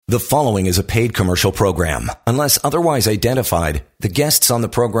The following is a paid commercial program. Unless otherwise identified, the guests on the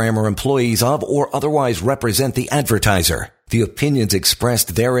program are employees of or otherwise represent the advertiser. The opinions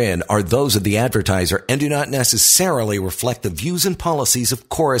expressed therein are those of the advertiser and do not necessarily reflect the views and policies of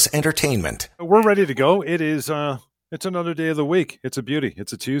Chorus Entertainment. We're ready to go. It's another day of the week. It's a beauty.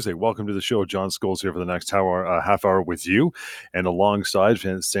 It's a Tuesday. Welcome to the show. John Scholes here for the next half hour with you. And alongside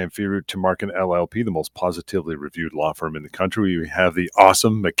Samfiru Tumarkin LLP, the most positively reviewed law firm in the country, we have the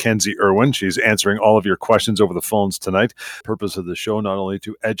awesome Mackenzie Irwin. She's answering all of your questions over the phones tonight. The purpose of the show, not only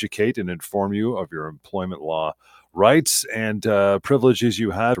to educate and inform you of your employment law rights and privileges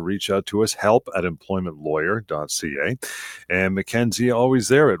you have, to reach out to us, help@employmentlawyer.ca. And Mackenzie, always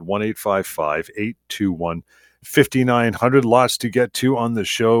there at 1-855-821-5900. 5,900. Lots to get to on the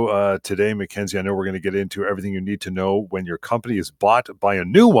show today, Mackenzie. I know we're going to get into everything you need to know when your company is bought by a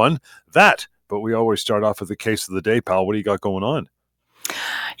new one. But we always start off with the case of the day, pal. What do you got going on?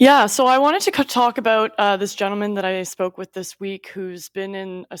 Yeah, so I wanted to talk about this gentleman that I spoke with this week who's been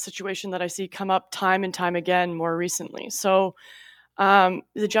in a situation that I see come up time and time again more recently. So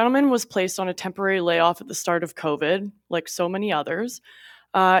the gentleman was placed on a temporary layoff at the start of COVID, like so many others.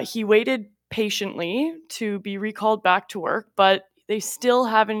 He waited patiently to be recalled back to work, but they still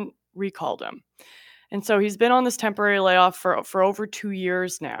haven't recalled him. And so he's been on this temporary layoff for over 2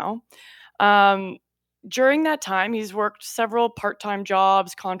 years now. During that time, he's worked several part-time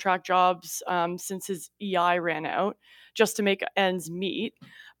jobs, contract jobs, since his EI ran out, just to make ends meet.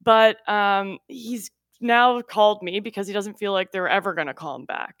 But he's now called me because he doesn't feel like they're ever going to call him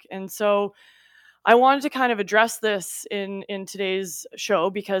back. And so I wanted to kind of address this in today's show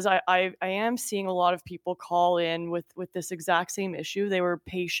because I am seeing a lot of people call in with this exact same issue. They were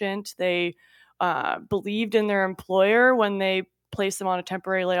patient. They believed in their employer when they placed them on a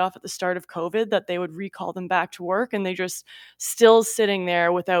temporary layoff at the start of COVID that they would recall them back to work, and they just still sitting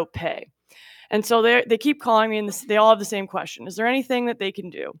there without pay. And so they keep calling me, and they all have the same question. Is there anything that they can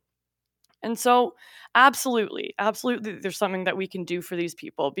do? And so absolutely, there's something that we can do for these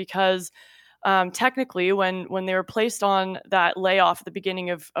people because technically, when they were placed on that layoff at the beginning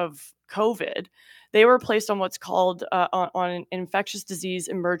of COVID, they were placed on what's called on an infectious disease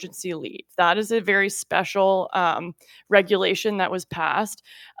emergency leave. That is a very special regulation that was passed.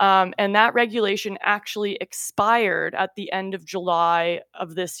 And that regulation actually expired at the end of July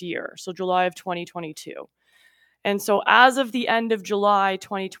of this year, so July of 2022. And so as of the end of July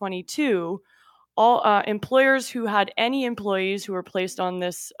 2022, all employers who had any employees who were placed on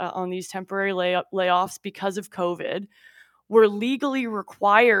these temporary layoffs because of COVID were legally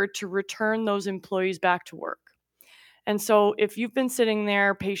required to return those employees back to work. And so if you've been sitting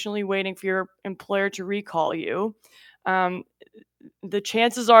there patiently waiting for your employer to recall you, the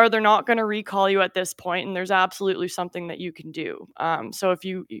chances are they're not going to recall you at this point, and there's absolutely something that you can do. So if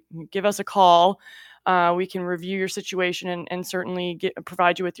you give us a call, we can review your situation and certainly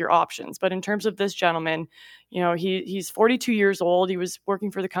provide you with your options. But in terms of this gentleman, he's 42 years old. He was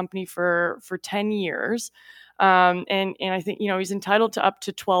working for the company for 10 years. And I think, he's entitled to up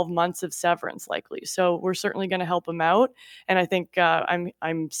to 12 months of severance likely. So we're certainly going to help him out. And I think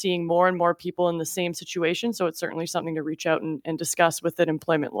I'm seeing more and more people in the same situation. So it's certainly something to reach out and discuss with an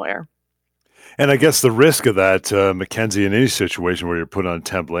employment lawyer. And I guess the risk of that, Mackenzie, in any situation where you're put on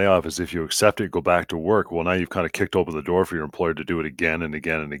temp layoff is if you accept it, go back to work. Well, now you've kind of kicked open the door for your employer to do it again and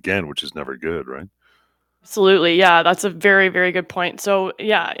again and again, which is never good, right? Absolutely. Yeah, that's a very, very good point. So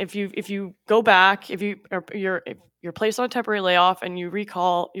yeah, if you go back, if you're placed on a temporary layoff and you're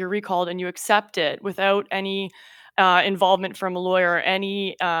recalled and you accept it without any involvement from a lawyer,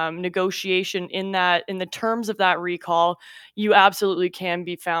 any negotiation in the terms of that recall, you absolutely can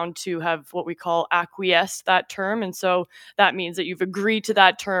be found to have what we call acquiesced that term. And so that means that you've agreed to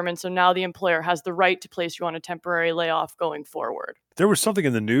that term. And so now the employer has the right to place you on a temporary layoff going forward. There was something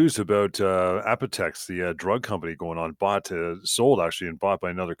in the news about Apotex, the drug company, going on, sold and bought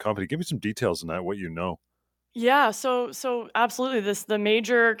by another company. Give me some details on that, what you know. Yeah, so absolutely. The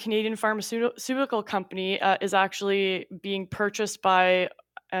major Canadian pharmaceutical company is actually being purchased by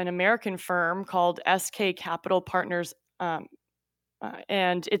an American firm called SK Capital Partners,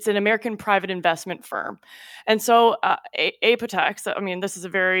 and it's an American private investment firm. And so Apotex, this is a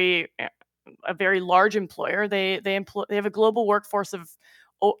very large employer. They have a global workforce of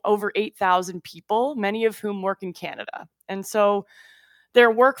over 8,000 people, many of whom work in Canada. And so their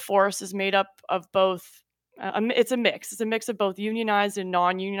workforce is made up of both. It's a mix. It's a mix of both unionized and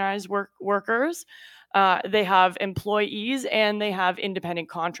non-unionized workers. They have employees and they have independent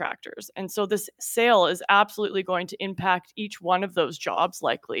contractors. And so this sale is absolutely going to impact each one of those jobs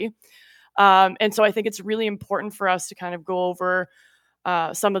likely. And so I think it's really important for us to kind of go over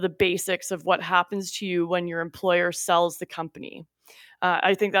some of the basics of what happens to you when your employer sells the company.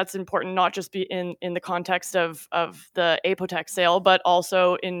 I think that's important, not just be in the context of the Apotex sale, but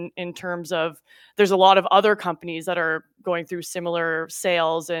also in terms of there's a lot of other companies that are going through similar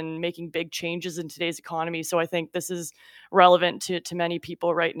sales and making big changes in today's economy. So I think this is relevant to many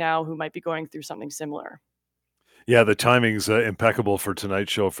people right now who might be going through something similar. Yeah, the timing's impeccable for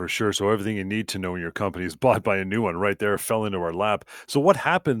tonight's show for sure. So everything you need to know when your company is bought by a new one right there fell into our lap. So what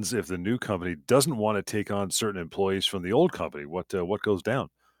happens if the new company doesn't want to take on certain employees from the old company? What goes down?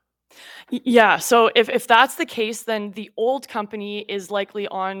 Yeah. So if that's the case, then the old company is likely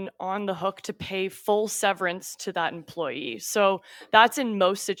on the hook to pay full severance to that employee. So that's in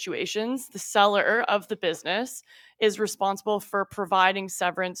most situations. The seller of the business is responsible for providing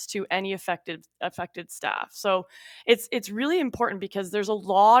severance to any affected staff. So it's really important because there's a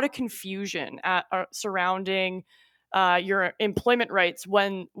lot of confusion surrounding your employment rights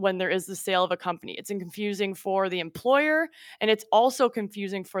when there is the sale of a company. It's confusing for the employer, and it's also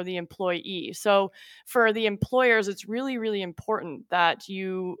confusing for the employee. So for the employers, it's really, really important that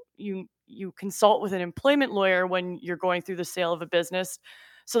you consult with an employment lawyer when you're going through the sale of a business,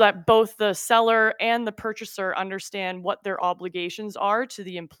 so that both the seller and the purchaser understand what their obligations are to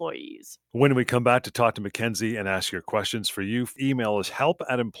the employees. When we come back to talk to Mackenzie and ask your questions for you, email us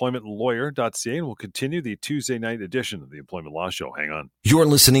help@employmentlawyer.ca, and we'll continue the Tuesday night edition of the Employment Law Show. Hang on. You're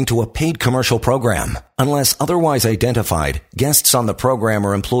listening to a paid commercial program. Unless otherwise identified, guests on the program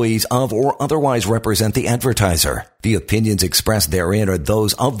are employees of or otherwise represent the advertiser. The opinions expressed therein are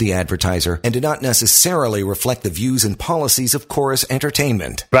those of the advertiser and do not necessarily reflect the views and policies of Chorus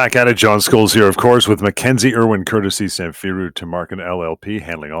Entertainment. Back at it, John Scholes here, of course, with Mackenzie Irwin, courtesy Samfiru Tamarkin LLP,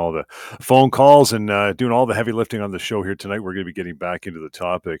 handling all the phone calls and doing all the heavy lifting on the show here tonight. We're going to be getting back into the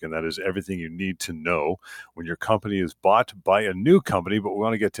topic, and that is everything you need to know when your company is bought by a new company. But we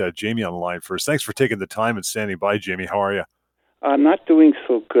want to get Jamie on the line first. Thanks for taking the time and standing by, Jamie. How are you? I'm not doing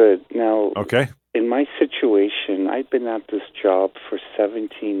so good. Now, okay. In my situation, I've been at this job for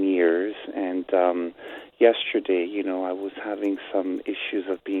 17 years, and yesterday, I was having some issues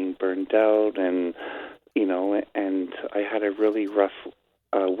of being burned out, and I had a really rough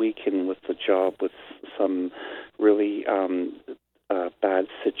weekend with the job with some really bad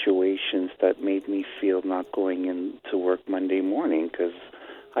situations that made me feel not going into work Monday morning because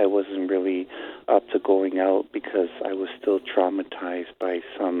I wasn't really up to going out because I was still traumatized by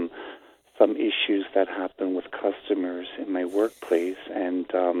some issues that happened with customers in my workplace. And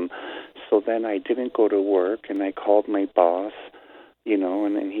so then I didn't go to work, and I called my boss,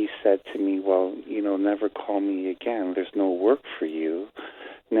 and then he said to me, well, never call me again. There's no work for you.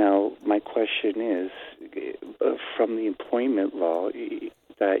 Now, my question is, from the employment law,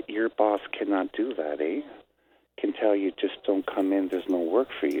 that your boss cannot do that, eh? Can tell you just don't come in, there's no work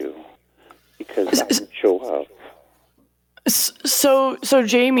for you, because I didn't show up. So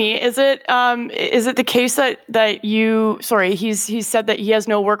Jamie, is it the case that you, sorry, he's said that he has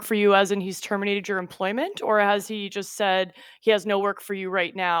no work for you as in he's terminated your employment, or has he just said he has no work for you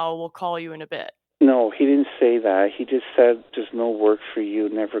right now, we'll call you in a bit? No, he didn't say that. He just said there's no work for you,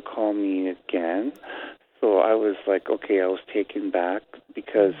 never call me again. So I was like, okay, I was taken back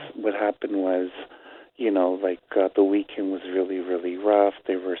because what happened was, the weekend was really, really rough.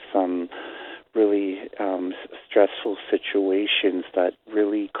 There were some really stressful situations that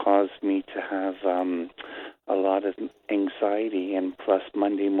really caused me to have a lot of anxiety, and plus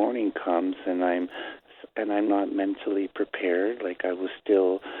Monday morning comes and I'm not mentally prepared. Like, I was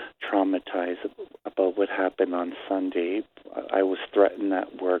still traumatized about what happened on Sunday. I was threatened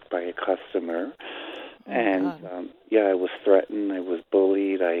at work by a customer. I was threatened. I was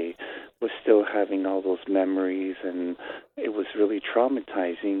bullied. I was still having all those memories, and it was really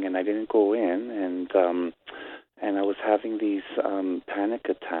traumatizing. And I didn't go in, and I was having these panic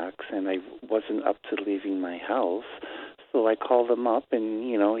attacks, and I wasn't up to leaving my house. So I called him up, and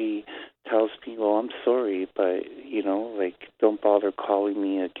he tells me, "Well, I'm sorry, but don't bother calling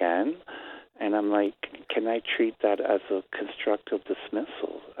me again." And I'm like, "Can I treat that as a constructive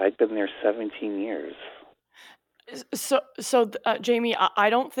dismissal? I've been there 17 years." So, Jamie, I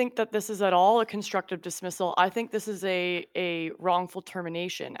don't think that this is at all a constructive dismissal. I think this is a wrongful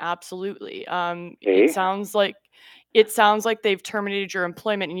termination. Absolutely. It sounds like they've terminated your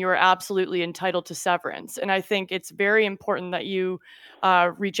employment, and you are absolutely entitled to severance. And I think it's very important that you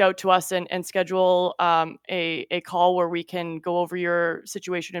reach out to us and schedule a call where we can go over your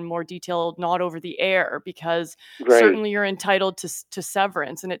situation in more detail, not over the air, because certainly you're entitled to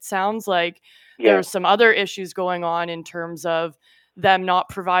severance. And it sounds like there's some other issues going on in terms of them not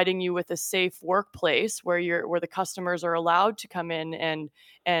providing you with a safe workplace where the customers are allowed to come in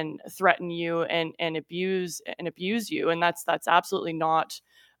and threaten you and abuse you, and that's absolutely not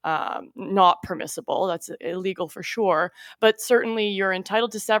permissible. That's illegal for sure. But certainly you're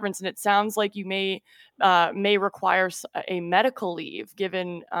entitled to severance, and it sounds like you may require a medical leave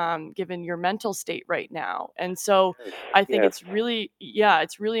given your mental state right now. And so I think it's really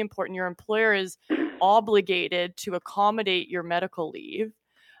important. Your employer is obligated to accommodate your medical leave.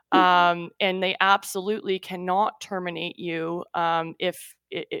 And they absolutely cannot terminate you if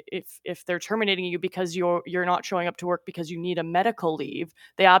they're terminating you because you're not showing up to work because you need a medical leave.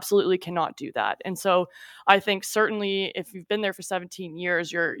 They absolutely cannot do that. And so I think certainly if you've been there for 17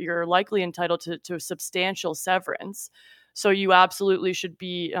 years, you're likely entitled to a substantial severance. So you absolutely should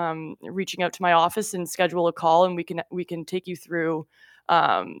be reaching out to my office and schedule a call, and we can take you through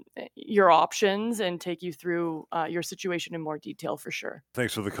your options and take you through your situation in more detail for sure.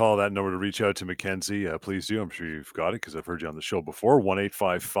 Thanks for the call. That number to reach out to Mackenzie, please do. I'm sure you've got it because I've heard you on the show before.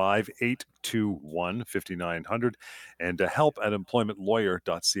 1-855-821-5900 and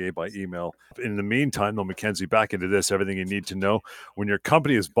help@employmentlawyer.ca by email. In the meantime, though, Mackenzie, back into this, everything you need to know. When your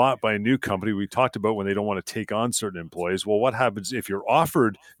company is bought by a new company, we talked about when they don't want to take on certain employees. Well, what happens if you're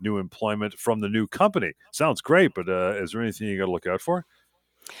offered new employment from the new company? Sounds great, but is there anything you got to look out for?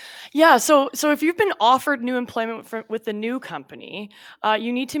 Yeah, so if you've been offered new employment with the new company,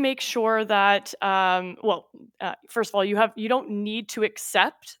 you need to make sure that first of all, you don't need to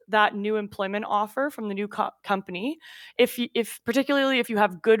accept that new employment offer from the new company particularly if you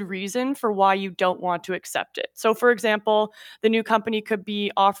have good reason for why you don't want to accept it. So, for example, the new company could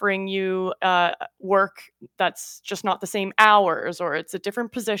be offering you work that's just not the same hours, or it's a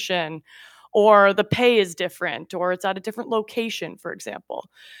different position, or the pay is different, or it's at a different location, for example.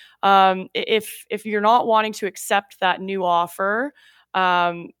 If you're not wanting to accept that new offer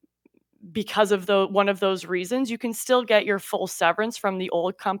because of one of those reasons, you can still get your full severance from the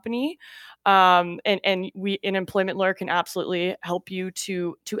old company. And an employment lawyer can absolutely help you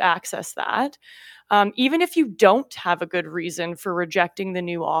to access that. Even if you don't have a good reason for rejecting the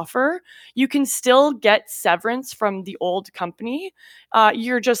new offer, you can still get severance from the old company.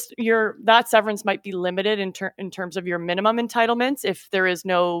 That severance might be limited in terms of your minimum entitlements if there is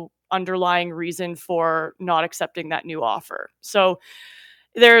no underlying reason for not accepting that new offer. So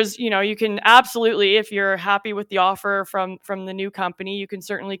you can absolutely, if you're happy with the offer from the new company, you can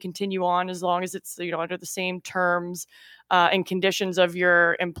certainly continue on as long as it's under the same terms and conditions of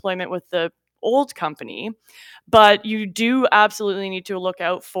your employment with the old company. But you do absolutely need to look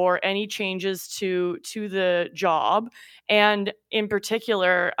out for any changes to the job, and in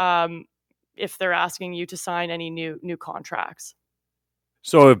particular, if they're asking you to sign any new contracts.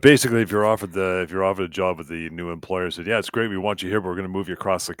 So basically, if you're offered a job with the new employer, said, "Yeah, it's great, we want you here, but we're going to move you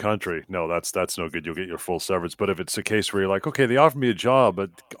across the country." No, that's no good. You'll get your full severance. But if it's a case where you're like, "Okay, they offered me a job, but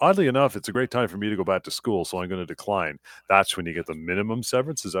oddly enough, it's a great time for me to go back to school, so I'm going to decline," that's when you get the minimum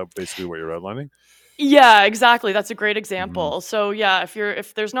severance. Is that basically what you're outlining? Yeah, exactly. That's a great example. Mm-hmm. So yeah,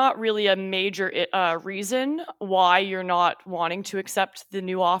 if there's not really a major reason why you're not wanting to accept the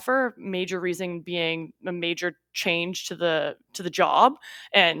new offer, major reason being a major change to the job,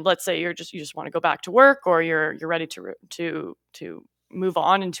 and let's say you just want to go back to work, or you're ready to move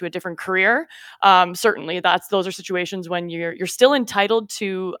on into a different career. Certainly, those are situations when you're still entitled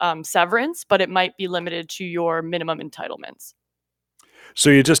to severance, but it might be limited to your minimum entitlements. So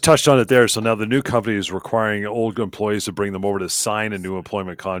you just touched on it there. So now the new company is requiring old employees to bring them over to sign a new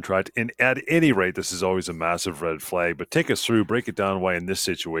employment contract. And at any rate, this is always a massive red flag. But take us through, break it down why in this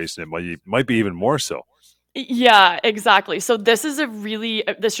situation it might be even more so. Yeah, exactly. So this is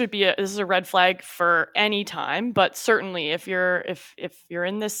a red flag for any time, but certainly if you're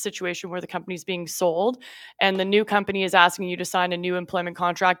in this situation where the company's being sold and the new company is asking you to sign a new employment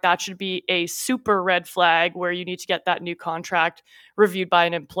contract, that should be a super red flag where you need to get that new contract reviewed by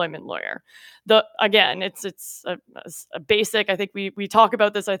an employment lawyer. It's a basic. I think we talk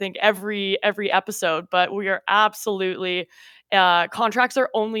about this, I think every episode, but we are absolutely contracts are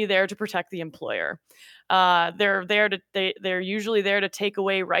only there to protect the employer. They're usually there to take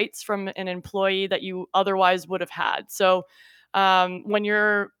away rights from an employee that you otherwise would have had. So when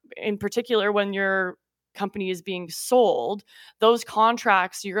your company is being sold, those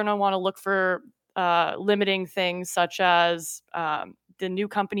contracts, you're going to want to look for limiting things such as the new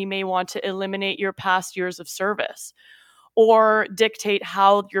company may want to eliminate your past years of service or dictate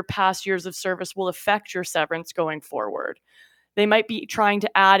how your past years of service will affect your severance going forward. They might be trying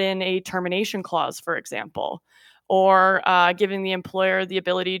to add in a termination clause, for example, or giving the employer the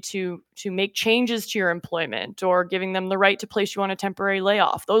ability to make changes to your employment, or giving them the right to place you on a temporary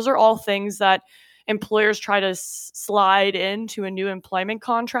layoff. Those are all things that employers try to slide into a new employment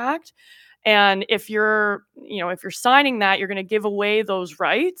contract. And if you're signing that, you're going to give away those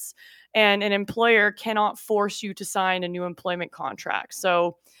rights, and an employer cannot force you to sign a new employment contract.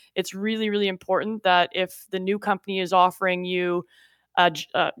 So it's really, really important that if the new company is offering you a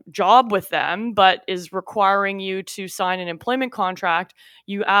job with them, but is requiring you to sign an employment contract,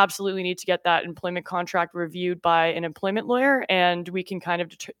 you absolutely need to get that employment contract reviewed by an employment lawyer, and we can kind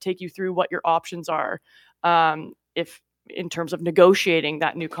of take you through what your options are, if in terms of negotiating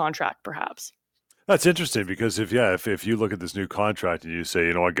that new contract, perhaps. That's interesting, because if you look at this new contract and you say,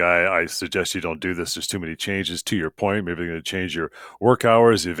 you know what, guy, I suggest you don't do this. There's too many changes. To your point, maybe they're going to change your work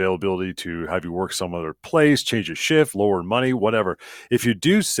hours, the availability to have you work some other place, change your shift, lower money, whatever. If you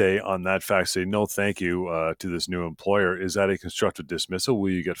do say on that fact, say no, thank you to this new employer, is that a constructive dismissal?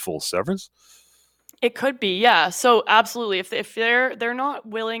 Will you get full severance? It could be, yeah. So absolutely, if they're not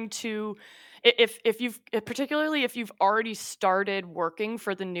willing to. Particularly if you've already started working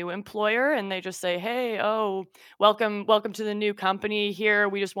for the new employer and they just say, hey, welcome to the new company here.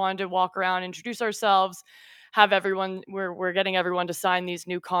 We just wanted to walk around, introduce ourselves, we're getting everyone to sign these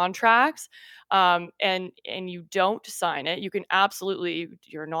new contracts. And you don't sign it, you can absolutely,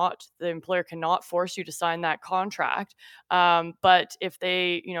 the employer cannot force you to sign that contract. But if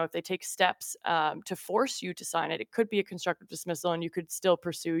they take steps to force you to sign it, it could be a constructive dismissal, and you could still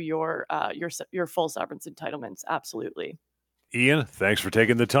pursue your full severance entitlements. Absolutely. Ian, thanks for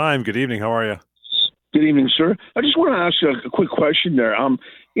taking the time. Good evening. How are you? Good evening, sir. I just want to ask you a quick question there.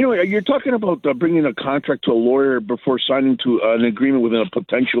 You're talking about bringing a contract to a lawyer before signing to an agreement with a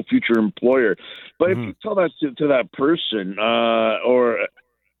potential future employer. But if you tell that to that person, I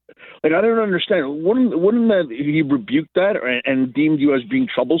don't understand. Wouldn't that he rebuke that and deemed you as being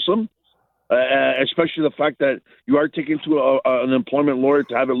troublesome? Especially the fact that you are taken to an employment lawyer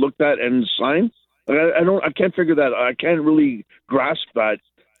to have it looked at and signed. I can't figure that. I can't really grasp that.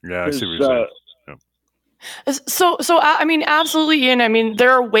 Yeah, I see what you're saying. So I mean, absolutely, Ian. I mean,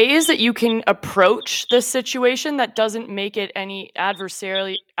 there are ways that you can approach this situation that doesn't make it any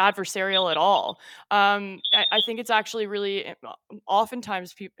adversarial at all. I think it's actually really,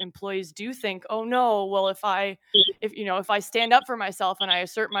 oftentimes employees do think, oh no, well, if I stand up for myself and I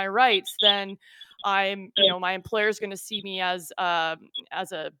assert my rights, then my employer is going to see me as a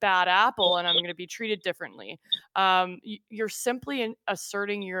bad apple, and I'm going to be treated differently. You're simply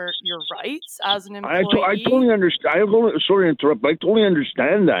asserting your rights as an employee. I totally understand. Sorry to interrupt, but I totally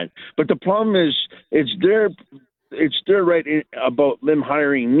understand that. But the problem is, it's their right about them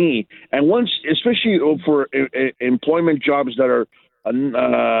hiring me, and once, especially for employment jobs that are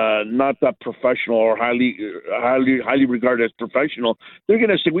not that professional or highly regarded as professional, they're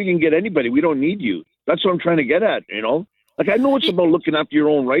going to say, we can get anybody, we don't need you. That's what I'm trying to get at, Like, I know it's about looking after your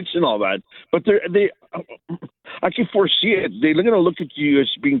own rights and all that, but I can foresee it. They're going to look at you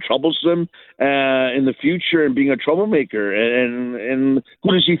as being troublesome in the future and being a troublemaker. And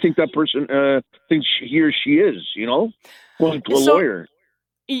who does he think that person thinks he or she is, Well, to a lawyer.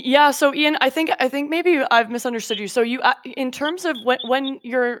 Yeah. So Ian, I think maybe I've misunderstood you. So you, in terms of when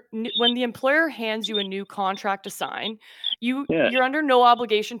the employer hands you a new contract to sign, you're under no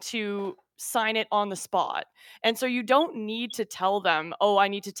obligation to sign it on the spot. And so you don't need to tell them, oh, I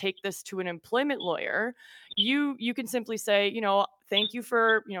need to take this to an employment lawyer. You can simply say, thank you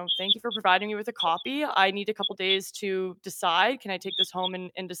for providing me with a copy. I need a couple days to decide. Can I take this home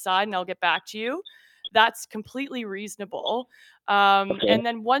and decide, and I'll get back to you? That's completely reasonable. Okay. And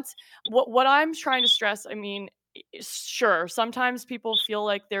then once, what I'm trying to stress, I mean, sure, sometimes people feel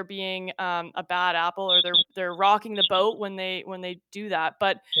like they're being a bad apple, or they're rocking the boat when they do that.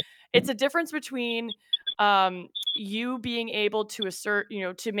 But it's a difference between you being able to assert,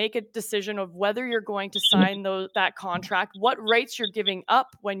 to make a decision of whether you're going to sign that contract, what rights you're giving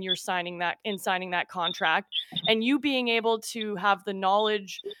up when you're signing that contract, and you being able to have the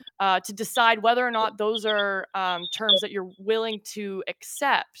knowledge to decide whether or not those are terms that you're willing to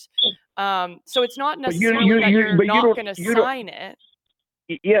accept. So it's not necessarily that you're not going to sign it.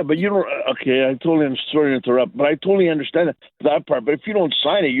 Yeah, but you don't. Okay, I'm sorry to interrupt, but I totally understand that part. But if you don't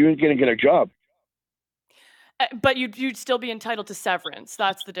sign it, you ain't going to get a job. But you'd still be entitled to severance.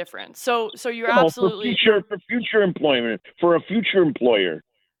 That's the difference. So you're absolutely for future employment, for a future employer.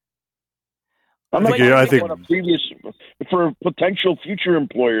 I think for potential future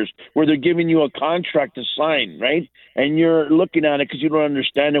employers where they're giving you a contract to sign, right? And you're looking at it because you don't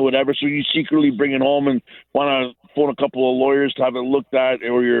understand it, whatever. So you secretly bring it home and want to phone a couple of lawyers to have it looked at,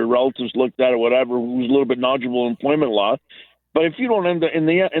 or your relatives looked at, or whatever, who's a little bit knowledgeable in employment law. But if you don't end up in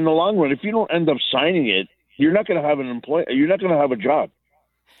the long run, if you don't end up signing it, you're not going to have you're not going to have a job.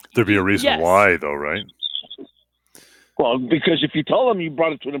 There'd be a reason why, though, right? Well, because if you tell them you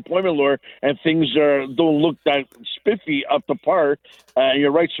brought it to an employment lawyer and things don't look that spiffy up to par,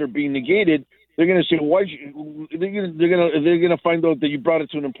 your rights are being negated, they're going to say, they're going to find out that you brought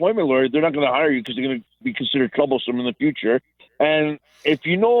it to an employment lawyer. They're not going to hire you because they're going to be considered troublesome in the future. And if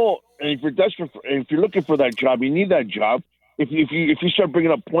you know, and if you're desperate, if you're looking for that job, you need that job. If you start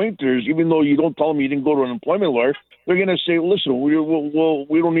bringing up pointers, even though you don't tell them you didn't go to an employment lawyer, they're going to say, listen, we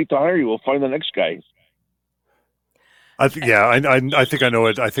don't need to hire you. We'll find the next guy. I think I know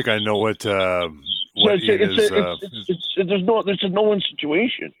it. I think I know what it is. There's a no-win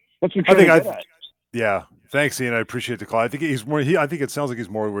situation. That's what yeah. Thanks, Ian. I appreciate the call. I think he's more. I think it sounds like he's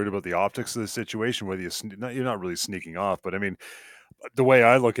more worried about the optics of the situation. Whether you're not really sneaking off, but I mean, the way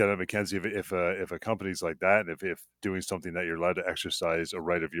I look at it, Mackenzie, if a company's like that, and if doing something that you're allowed to exercise a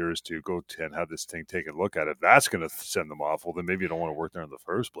right of yours to go to and have this thing take a look at it, that's going to send them off. Well, then maybe you don't want to work there in the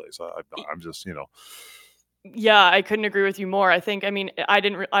first place. I'm just, Yeah, I couldn't agree with you more. I think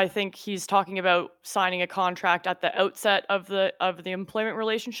he's talking about signing a contract at the outset of the employment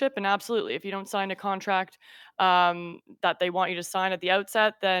relationship, and absolutely, if you don't sign a contract that they want you to sign at the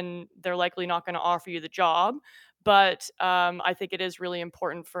outset, then they're likely not going to offer you the job. But I think it is really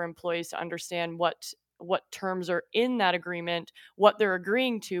important for employees to understand what terms are in that agreement, what they're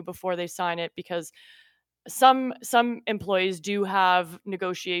agreeing to before they sign it, because some employees do have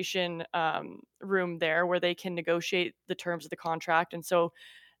negotiation room there where they can negotiate the terms of the contract. And so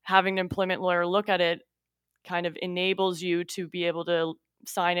having an employment lawyer look at it kind of enables you to be able to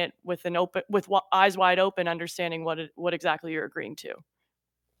sign it with eyes wide open, understanding what exactly you're agreeing to.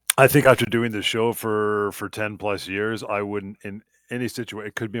 I think after doing this show for 10 plus years, I wouldn't in any situation.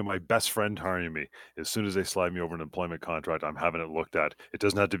 It could be my best friend hiring me. As soon as they slide me over an employment contract, I'm having it looked at. It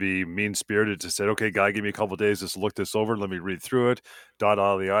doesn't have to be mean spirited to say, okay, guy, give me a couple of days to look this over. Let me read through it, dot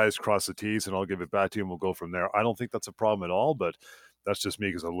all the I's, cross the T's, and I'll give it back to you and we'll go from there. I don't think that's a problem at all, but that's just me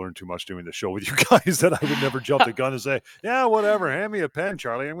because I learned too much doing the show with you guys that I would never jump the gun and say, yeah, whatever, hand me a pen,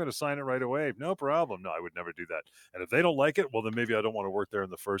 Charlie. I'm going to sign it right away. No problem. No, I would never do that. And if they don't like it, well, then maybe I don't want to work there in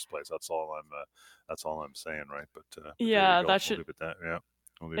the first place. That's all I'm saying, right? But yeah, that should. We'll leave it that. Yeah.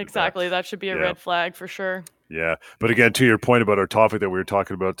 Exactly. That should be a red flag for sure. Yeah. But again, to your point about our topic that we were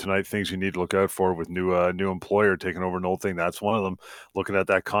talking about tonight, things you need to look out for with new employer taking over an old thing. That's one of them. Looking at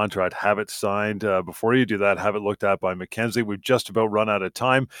that contract, have it signed. Before you do that, have it looked at by Mackenzie. We've just about run out of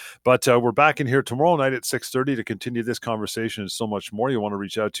time, but we're back in here tomorrow night at 6:30 to continue this conversation and so much more. You want to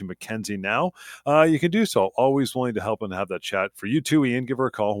reach out to Mackenzie now. You can do so. Always willing to help and have that chat. For you too, Ian, give her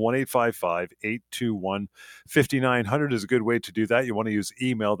a call. 1-855-821-5900 is a good way to do that. You want to use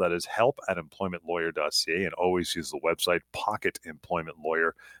email, that is help@employmentlawyer.ca, and always use the website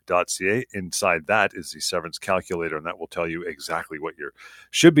pocketemploymentlawyer.ca. Inside that is the severance calculator, and that will tell you exactly what you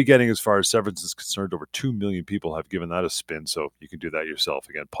should be getting as far as severance is concerned. Over 2 million people have given that a spin, so you can do that yourself.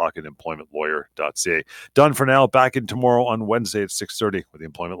 Again, pocketemploymentlawyer.ca. Done for now. Back in tomorrow on Wednesday at 6:30 with the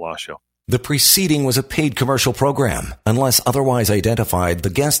Employment Law Show. The preceding was a paid commercial program. Unless otherwise identified, the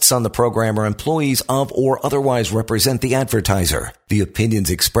guests on the program are employees of or otherwise represent the advertiser. The opinions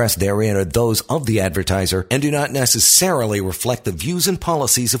expressed therein are those of the advertiser and do not necessarily reflect the views and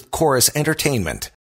policies of Chorus Entertainment.